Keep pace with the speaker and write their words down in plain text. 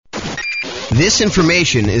This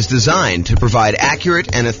information is designed to provide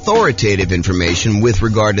accurate and authoritative information with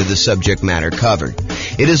regard to the subject matter covered.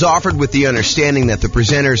 It is offered with the understanding that the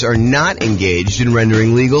presenters are not engaged in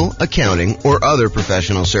rendering legal, accounting, or other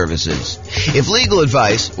professional services. If legal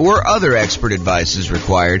advice or other expert advice is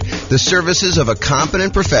required, the services of a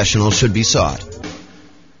competent professional should be sought.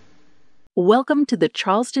 Welcome to the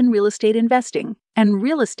Charleston Real Estate Investing and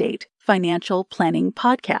Real Estate Financial Planning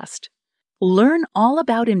Podcast. Learn all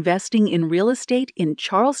about investing in real estate in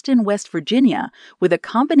Charleston, West Virginia, with a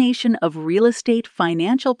combination of real estate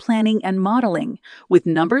financial planning and modeling with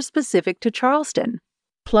numbers specific to Charleston,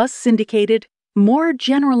 plus syndicated, more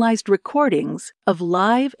generalized recordings of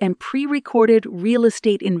live and pre-recorded real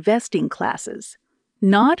estate investing classes,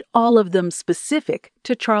 not all of them specific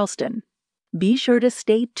to Charleston. Be sure to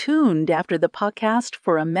stay tuned after the podcast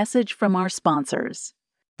for a message from our sponsors.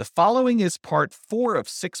 The following is part 4 of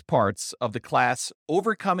 6 parts of the class,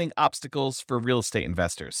 Overcoming Obstacles for Real Estate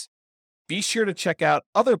Investors. Be sure to check out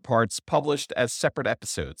other parts published as separate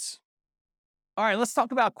episodes. All right, let's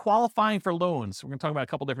talk about qualifying for loans. We're going to talk about a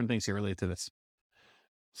couple different things here related to this.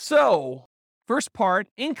 So, first part,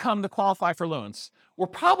 income to qualify for loans. We're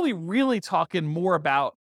probably really talking more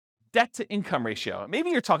about debt to income ratio.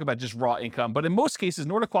 Maybe you're talking about just raw income, but in most cases,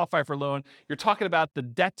 in order to qualify for a loan, you're talking about the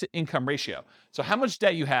debt to income ratio. So how much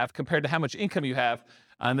debt you have compared to how much income you have,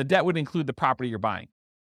 and the debt would include the property you're buying.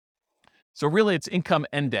 So really it's income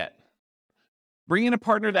and debt. Bring in a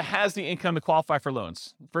partner that has the income to qualify for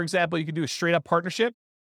loans. For example, you could do a straight up partnership,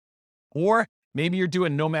 or maybe you're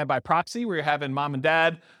doing nomad by proxy where you're having mom and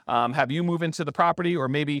dad have you move into the property, or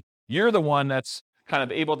maybe you're the one that's kind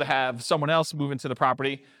of able to have someone else move into the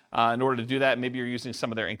property. In order to do that, maybe you're using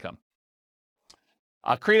some of their income.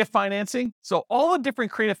 Creative financing. So all the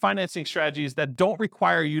different creative financing strategies that don't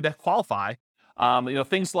require you to qualify,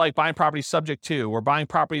 things like buying properties subject to, or buying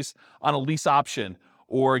properties on a lease option,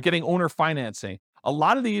 or getting owner financing. A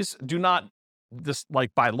lot of these do not, just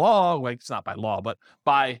like by law, like it's not by law, but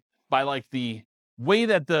by like the way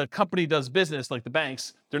that the company does business, like the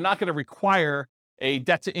banks, they're not going to require a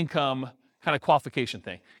debt to income kind of qualification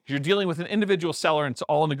thing. You're dealing with an individual seller and it's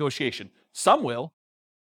all negotiation. Some will,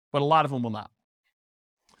 but a lot of them will not.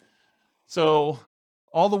 So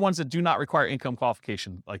all the ones that do not require income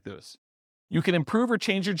qualification, like those. You can improve or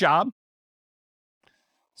change your job.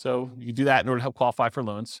 So you can do that in order to help qualify for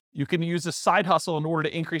loans. You can use a side hustle in order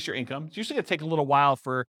to increase your income. It's usually going to take a little while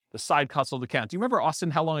for the side hustle to count. Do you remember, Austin,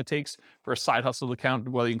 how long it takes for a side hustle to count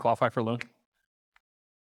whether you can qualify for a loan?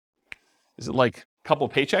 Is it like a couple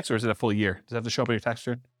of paychecks, or is it a full year? Does it have to show up on your tax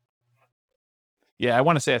return? Yeah, I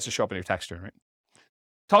want to say it has to show up on your tax return, right?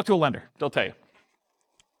 Talk to a lender. They'll tell you.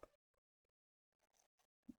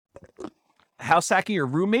 House hacking your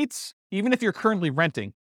roommates, even if you're currently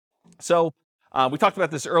renting. So we talked about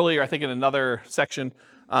this earlier, I think in another section,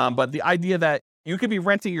 but the idea that you could be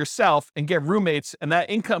renting yourself and get roommates, and that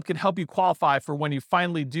income can help you qualify for when you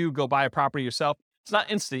finally do go buy a property yourself. It's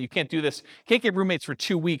not instant. You can't do this. You can't get roommates for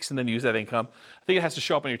 2 weeks and then use that income. I think it has to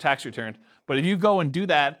show up on your tax return. But if you go and do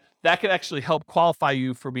that, that could actually help qualify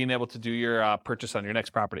you for being able to do your purchase on your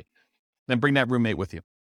next property. Then bring that roommate with you.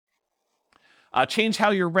 Change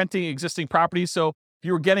how you're renting existing properties. So if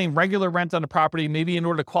you were getting regular rent on a property, maybe in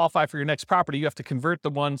order to qualify for your next property, you have to convert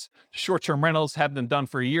the ones to short-term rentals, have them done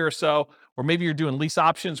for a year or so. Or maybe you're doing lease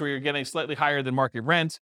options where you're getting slightly higher than market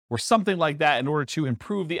rent, or something like that in order to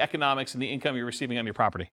improve the economics and the income you're receiving on your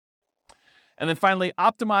property. And then finally,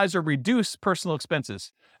 optimize or reduce personal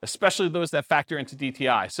expenses, especially those that factor into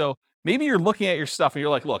DTI. So maybe you're looking at your stuff and you're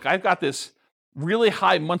like, look, I've got this really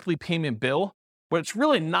high monthly payment bill, but it's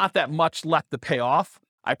really not that much left to pay off.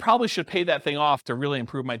 I probably should pay that thing off to really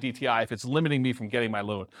improve my DTI if it's limiting me from getting my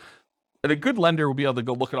loan. And a good lender will be able to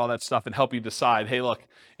go look at all that stuff and help you decide, hey, look,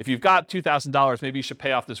 if you've got $2,000, maybe you should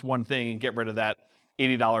pay off this one thing and get rid of that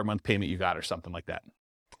 $80 a month payment you got, or something like that.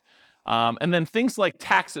 And then things like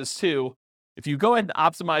taxes too. If you go ahead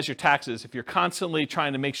and optimize your taxes, if you're constantly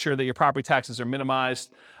trying to make sure that your property taxes are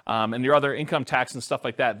minimized and your other income tax and stuff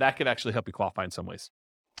like that, that could actually help you qualify in some ways.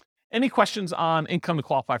 Any questions on income to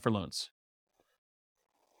qualify for loans?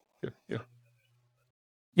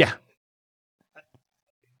 Yeah.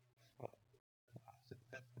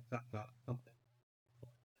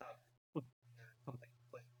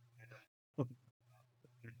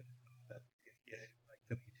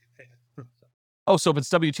 Oh, so if it's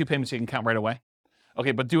W-2 payments, you can count right away?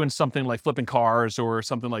 Okay, but doing something like flipping cars or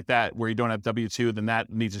something like that where you don't have W-2, then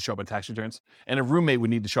that needs to show up on tax returns. And a roommate would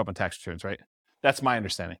need to show up on tax returns, right? That's my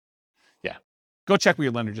understanding. Yeah. Go check with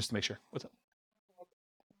your lender just to make sure. What's up?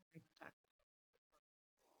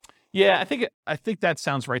 Yeah, I think that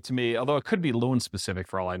sounds right to me, although it could be loan specific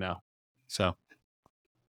for all I know. So.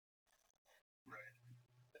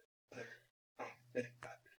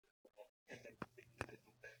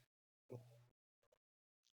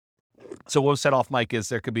 So what was set off, Mike, is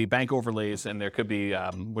there could be bank overlays and there could be,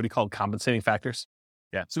 what do you call it, compensating factors?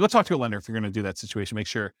 Yeah. So go talk to a lender if you're going to do that situation. Make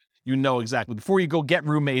sure you know exactly before you go get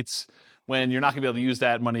roommates when you're not going to be able to use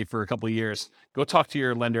that money for a couple of years. Go talk to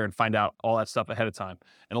your lender and find out all that stuff ahead of time.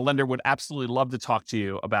 And a lender would absolutely love to talk to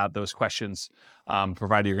you about those questions,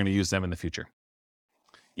 provided you're going to use them in the future,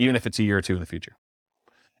 even if it's a year or two in the future.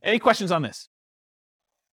 Any questions on this?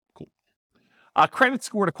 Cool. Credit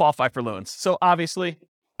score to qualify for loans. So obviously,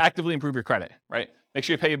 actively improve your credit, right? Make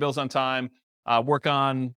sure you pay your bills on time, work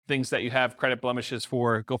on things that you have credit blemishes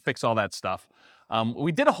for, go fix all that stuff.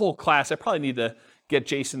 We did a whole class. I probably need to get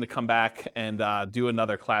Jason to come back and do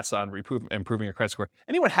another class on improving your credit score.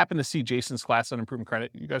 Anyone happen to see Jason's class on improving credit?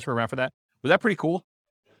 You guys were around for that? Was that pretty cool?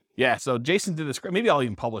 Yeah, so Jason did this. Maybe I'll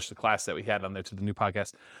even publish the class that we had on there to the new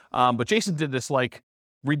podcast. But Jason did this like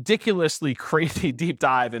ridiculously crazy deep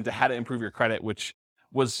dive into how to improve your credit, which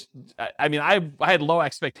was, I mean, I had low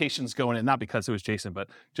expectations going in, not because it was Jason, but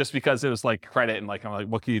just because it was like credit and like, I'm like,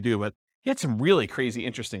 what can you do? But he had some really crazy,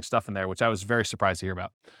 interesting stuff in there, which I was very surprised to hear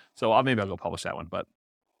about. So maybe I'll go publish that one, but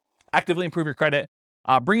actively improve your credit.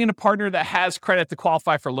 Bring in a partner that has credit to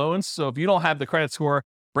qualify for loans. So if you don't have the credit score,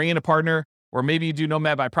 bring in a partner, or maybe you do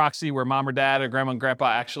Nomad by proxy where mom or dad or grandma and grandpa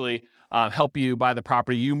actually help you buy the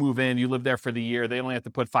property. You move in, you live there for the year. They only have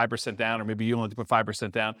to put 5% down, or maybe you only have to put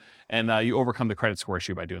 5% down, and you overcome the credit score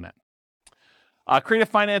issue by doing that. Creative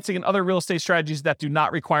financing and other real estate strategies that do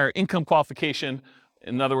not require income qualification,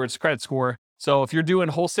 in other words, credit score. So if you're doing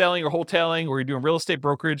wholesaling or wholetailing, or you're doing real estate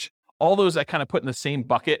brokerage, all those I kind of put in the same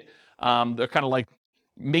bucket. They're kind of like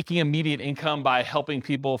making immediate income by helping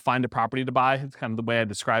people find a property to buy. It's kind of the way I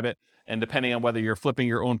describe it. And depending on whether you're flipping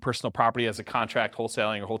your own personal property as a contract,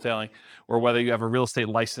 wholesaling or wholetailing, or whether you have a real estate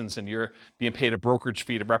license and you're being paid a brokerage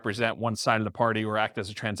fee to represent one side of the party or act as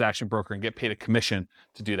a transaction broker and get paid a commission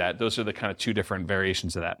to do that. Those are the kind of two different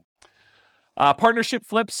variations of that. Partnership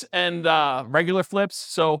flips and regular flips.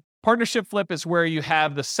 So partnership flip is where you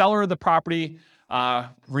have the seller of the property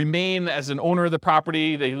remain as an owner of the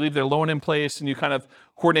property. They leave their loan in place and you kind of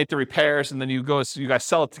coordinate the repairs, and then you guys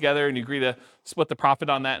sell it together and you agree to split the profit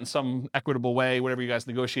on that in some equitable way, whatever you guys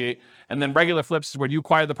negotiate. And then regular flips is where you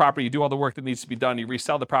acquire the property, you do all the work that needs to be done, you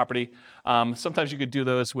resell the property. Sometimes you could do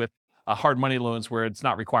those with hard money loans where it's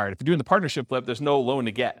not required. If you're doing the partnership flip, there's no loan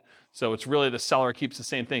to get. So it's really the seller keeps the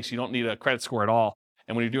same thing, so you don't need a credit score at all.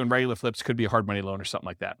 And when you're doing regular flips, it could be a hard money loan or something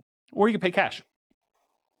like that. Or you can pay cash.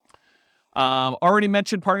 Already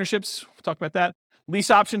mentioned partnerships. We'll talk about that.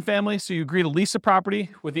 Lease option family. So you agree to lease a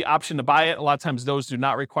property with the option to buy it. A lot of times those do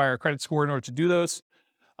not require a credit score in order to do those.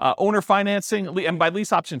 Owner financing. And by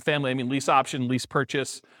lease option family, I mean lease option, lease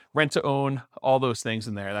purchase, rent to own, all those things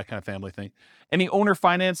in there, that kind of family thing. Any owner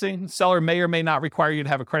financing, seller may or may not require you to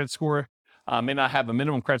have a credit score, may not have a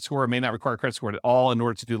minimum credit score, may not require a credit score at all in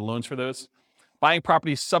order to do the loans for those. Buying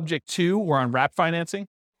properties subject to or on wrap financing.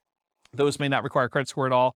 Those may not require a credit score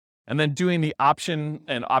at all. And then doing the option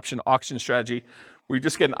and option auction strategy, where you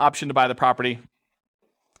just get an option to buy the property,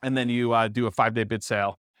 and then you do a 5-day bid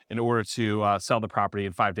sale in order to sell the property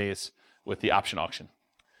in 5 days with the option auction.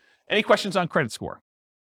 Any questions on credit score?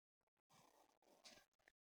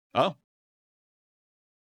 Oh.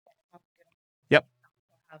 Yep.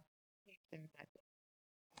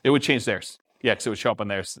 It would change theirs. Yeah, because it would show up on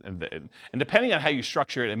theirs. And depending on how you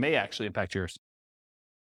structure it, it may actually impact yours.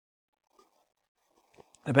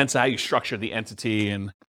 Depends on how you structure the entity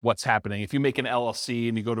and what's happening. If you make an LLC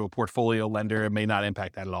and you go to a portfolio lender, it may not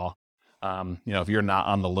impact that at all. If you're not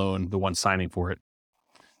on the loan, the one signing for it.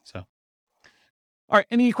 So, all right,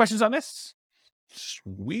 any questions on this?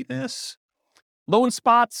 Sweetness. Loan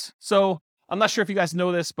spots. So I'm not sure if you guys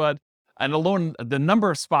know this, but the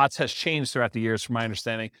number of spots has changed throughout the years from my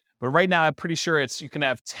understanding. But right now, I'm pretty sure you can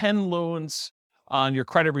have 10 loans on your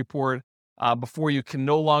credit report before you can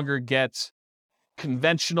no longer get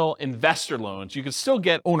conventional investor loans. You can still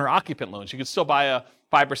get owner-occupant loans. You can still buy a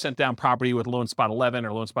 5% down property with loan spot 11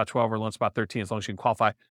 or loan spot 12 or loan spot 13 as long as you can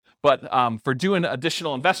qualify. But for doing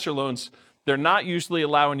additional investor loans, they're not usually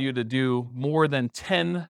allowing you to do more than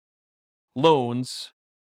 10 loans.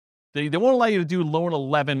 They won't allow you to do loan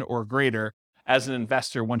 11 or greater as an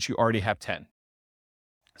investor once you already have 10.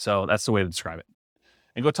 So that's the way to describe it.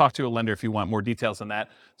 And go talk to a lender if you want more details on that.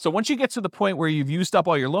 So once you get to the point where you've used up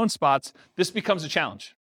all your loan spots, this becomes a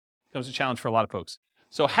challenge. It becomes a challenge for a lot of folks.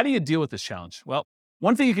 So how do you deal with this challenge? Well,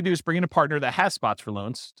 one thing you can do is bring in a partner that has spots for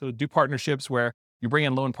loans. So do partnerships where you bring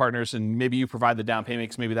in loan partners and maybe you provide the down payment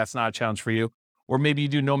because maybe that's not a challenge for you. or maybe you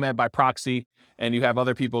do Nomad by proxy and you have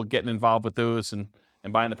other people getting involved with those and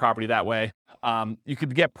buying the property that way. You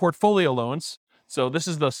could get portfolio loans. So this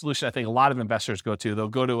is the solution I think a lot of investors go to. They'll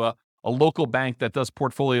go to a local bank that does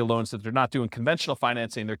portfolio loans, that they're not doing conventional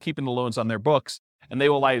financing. They're keeping the loans on their books, and they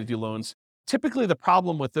will allow you to do loans. Typically, the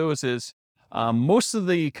problem with those is most of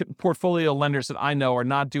the portfolio lenders that I know are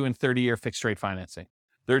not doing 30-year fixed rate financing.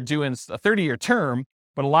 They're doing a 30-year term,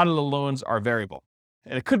 but a lot of the loans are variable.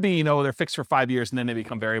 And it could be, they're fixed for 5 years and then they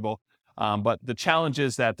become variable. But the challenge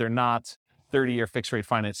is that they're not 30-year fixed rate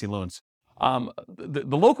financing loans.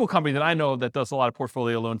 The local company that I know that does a lot of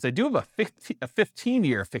portfolio loans, they do have a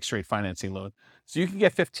 15-year fixed rate financing loan. So you can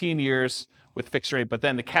get 15 years with fixed rate, but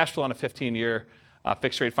then the cash flow on a 15-year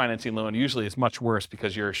fixed rate financing loan usually is much worse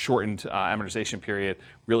because your shortened amortization period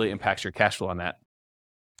really impacts your cash flow on that.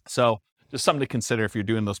 So just something to consider if you're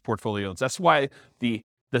doing those portfolio loans. That's why the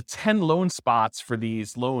 10 loan spots for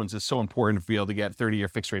these loans is so important to be able to get 30-year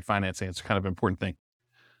fixed rate financing. It's kind of an important thing.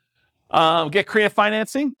 Get creative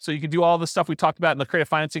financing. So you can do all the stuff we talked about in the creative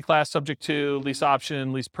financing class, subject to lease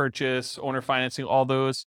option, lease purchase, owner financing, all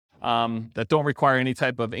those that don't require any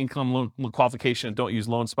type of income loan qualification and don't use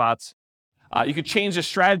loan spots. You could change the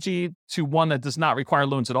strategy to one that does not require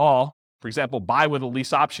loans at all. For example, buy with a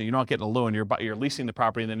lease option. You're not getting a loan. You're leasing the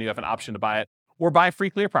property, and then you have an option to buy it. Or buy free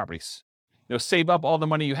clear properties. Save up all the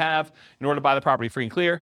money you have in order to buy the property free and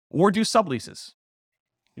clear. Or do subleases.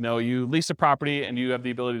 You lease a property and you have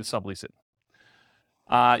the ability to sublease it.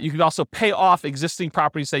 You can also pay off existing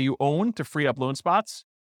properties that you own to free up loan spots.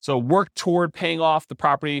 So work toward paying off the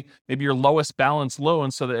property, maybe your lowest balance loan,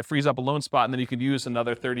 so that it frees up a loan spot, and then you could use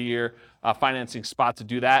another 30-year financing spot to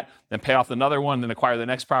do that, then pay off another one, then acquire the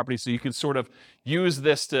next property. So you can sort of use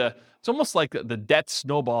this it's almost like the debt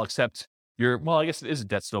snowball, except I guess it is a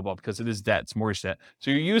debt snowball because it is debt, it's mortgage debt. So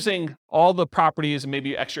you're using all the properties and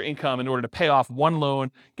maybe extra income in order to pay off one loan,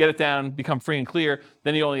 get it down, become free and clear.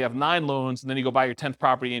 Then you only have 9 loans, and then you go buy your 10th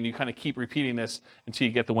property, and you kind of keep repeating this until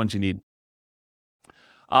you get the ones you need.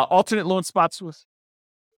 Alternate loan spots with.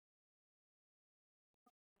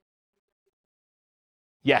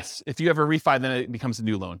 Yes, if you have a refi, then it becomes a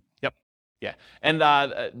new loan. Yep. Yeah. And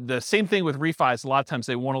the same thing with refis. A lot of times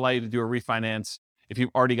they won't allow you to do a refinance if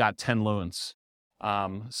you've already got 10 loans.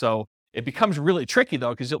 So it becomes really tricky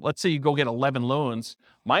though, because let's say you go get 11 loans.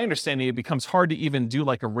 My understanding, it becomes hard to even do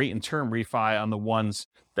like a rate and term refi on the ones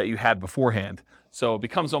that you had beforehand. So it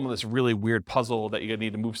becomes almost this really weird puzzle that you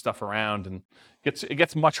need to move stuff around, and it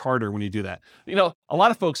gets much harder when you do that. A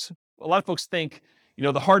lot of folks think,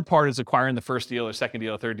 the hard part is acquiring the first deal or second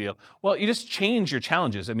deal or third deal. Well, you just change your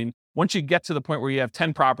challenges. I mean, once you get to the point where you have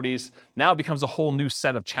 10 properties, now it becomes a whole new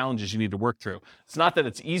set of challenges you need to work through. It's not that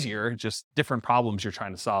it's easier, just different problems you're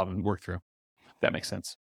trying to solve and work through. If that makes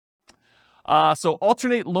sense. So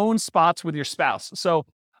alternate loan spots with your spouse. So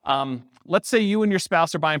let's say you and your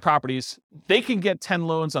spouse are buying properties. They can get 10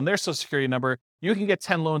 loans on their Social Security number. You can get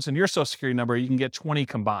 10 loans on your Social Security number. You can get 20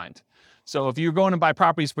 combined. So if you're going to buy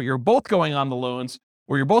properties, but you're both going on the loans,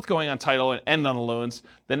 or you're both going on title and end on the loans,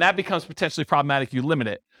 then that becomes potentially problematic. You limit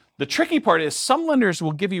it. The tricky part is some lenders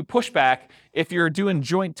will give you pushback if you're doing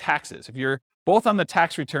joint taxes. If you're both on the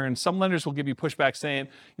tax return, some lenders will give you pushback saying,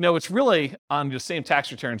 it's really on the same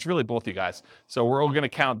tax return. It's really both you guys. So we're all going to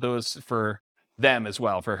count those for them as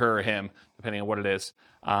well, for her or him, depending on what it is,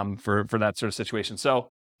 for that sort of situation. So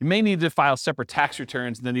you may need to file separate tax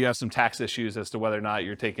returns, and then you have some tax issues as to whether or not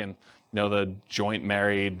you're taking, the joint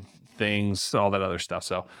married things, all that other stuff.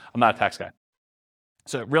 So I'm not a tax guy.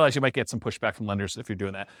 So realize you might get some pushback from lenders if you're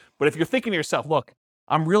doing that. But if you're thinking to yourself, look,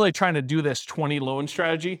 I'm really trying to do this 20 loan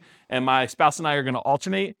strategy, and my spouse and I are going to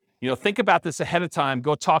alternate, think about this ahead of time.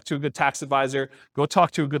 Go talk to a good tax advisor, go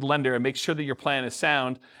talk to a good lender, and make sure that your plan is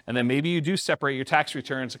sound. And then maybe you do separate your tax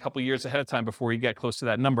returns a couple of years ahead of time before you get close to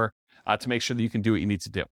that number to make sure that you can do what you need to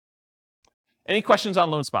do. Any questions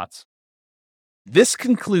on loan spots? This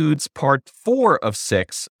concludes part 4 of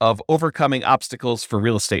 6 of Overcoming Obstacles for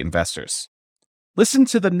Real Estate Investors. Listen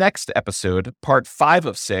to the next episode, part 5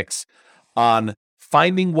 of 6, on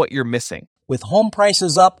finding what you're missing. With home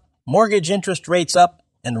prices up, mortgage interest rates up,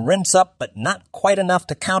 and rents up, but not quite enough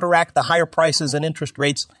to counteract the higher prices and interest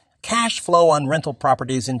rates, cash flow on rental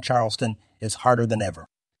properties in Charleston is harder than ever.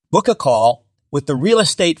 Book a call with the Real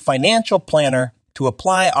Estate Financial Planner to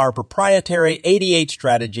apply our proprietary 88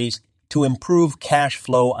 strategies to improve cash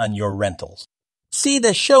flow on your rentals. See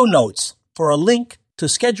the show notes for a link to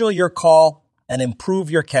schedule your call and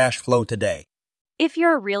improve your cash flow today. If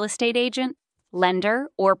you're a real estate agent, lender,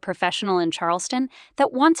 or professional in Charleston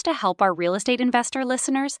that wants to help our real estate investor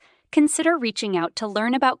listeners, consider reaching out to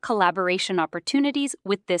learn about collaboration opportunities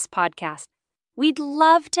with this podcast. We'd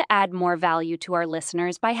love to add more value to our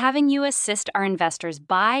listeners by having you assist our investors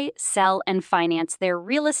buy, sell, and finance their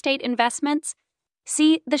real estate investments.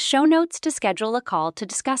 See the show notes to schedule a call to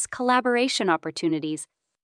discuss collaboration opportunities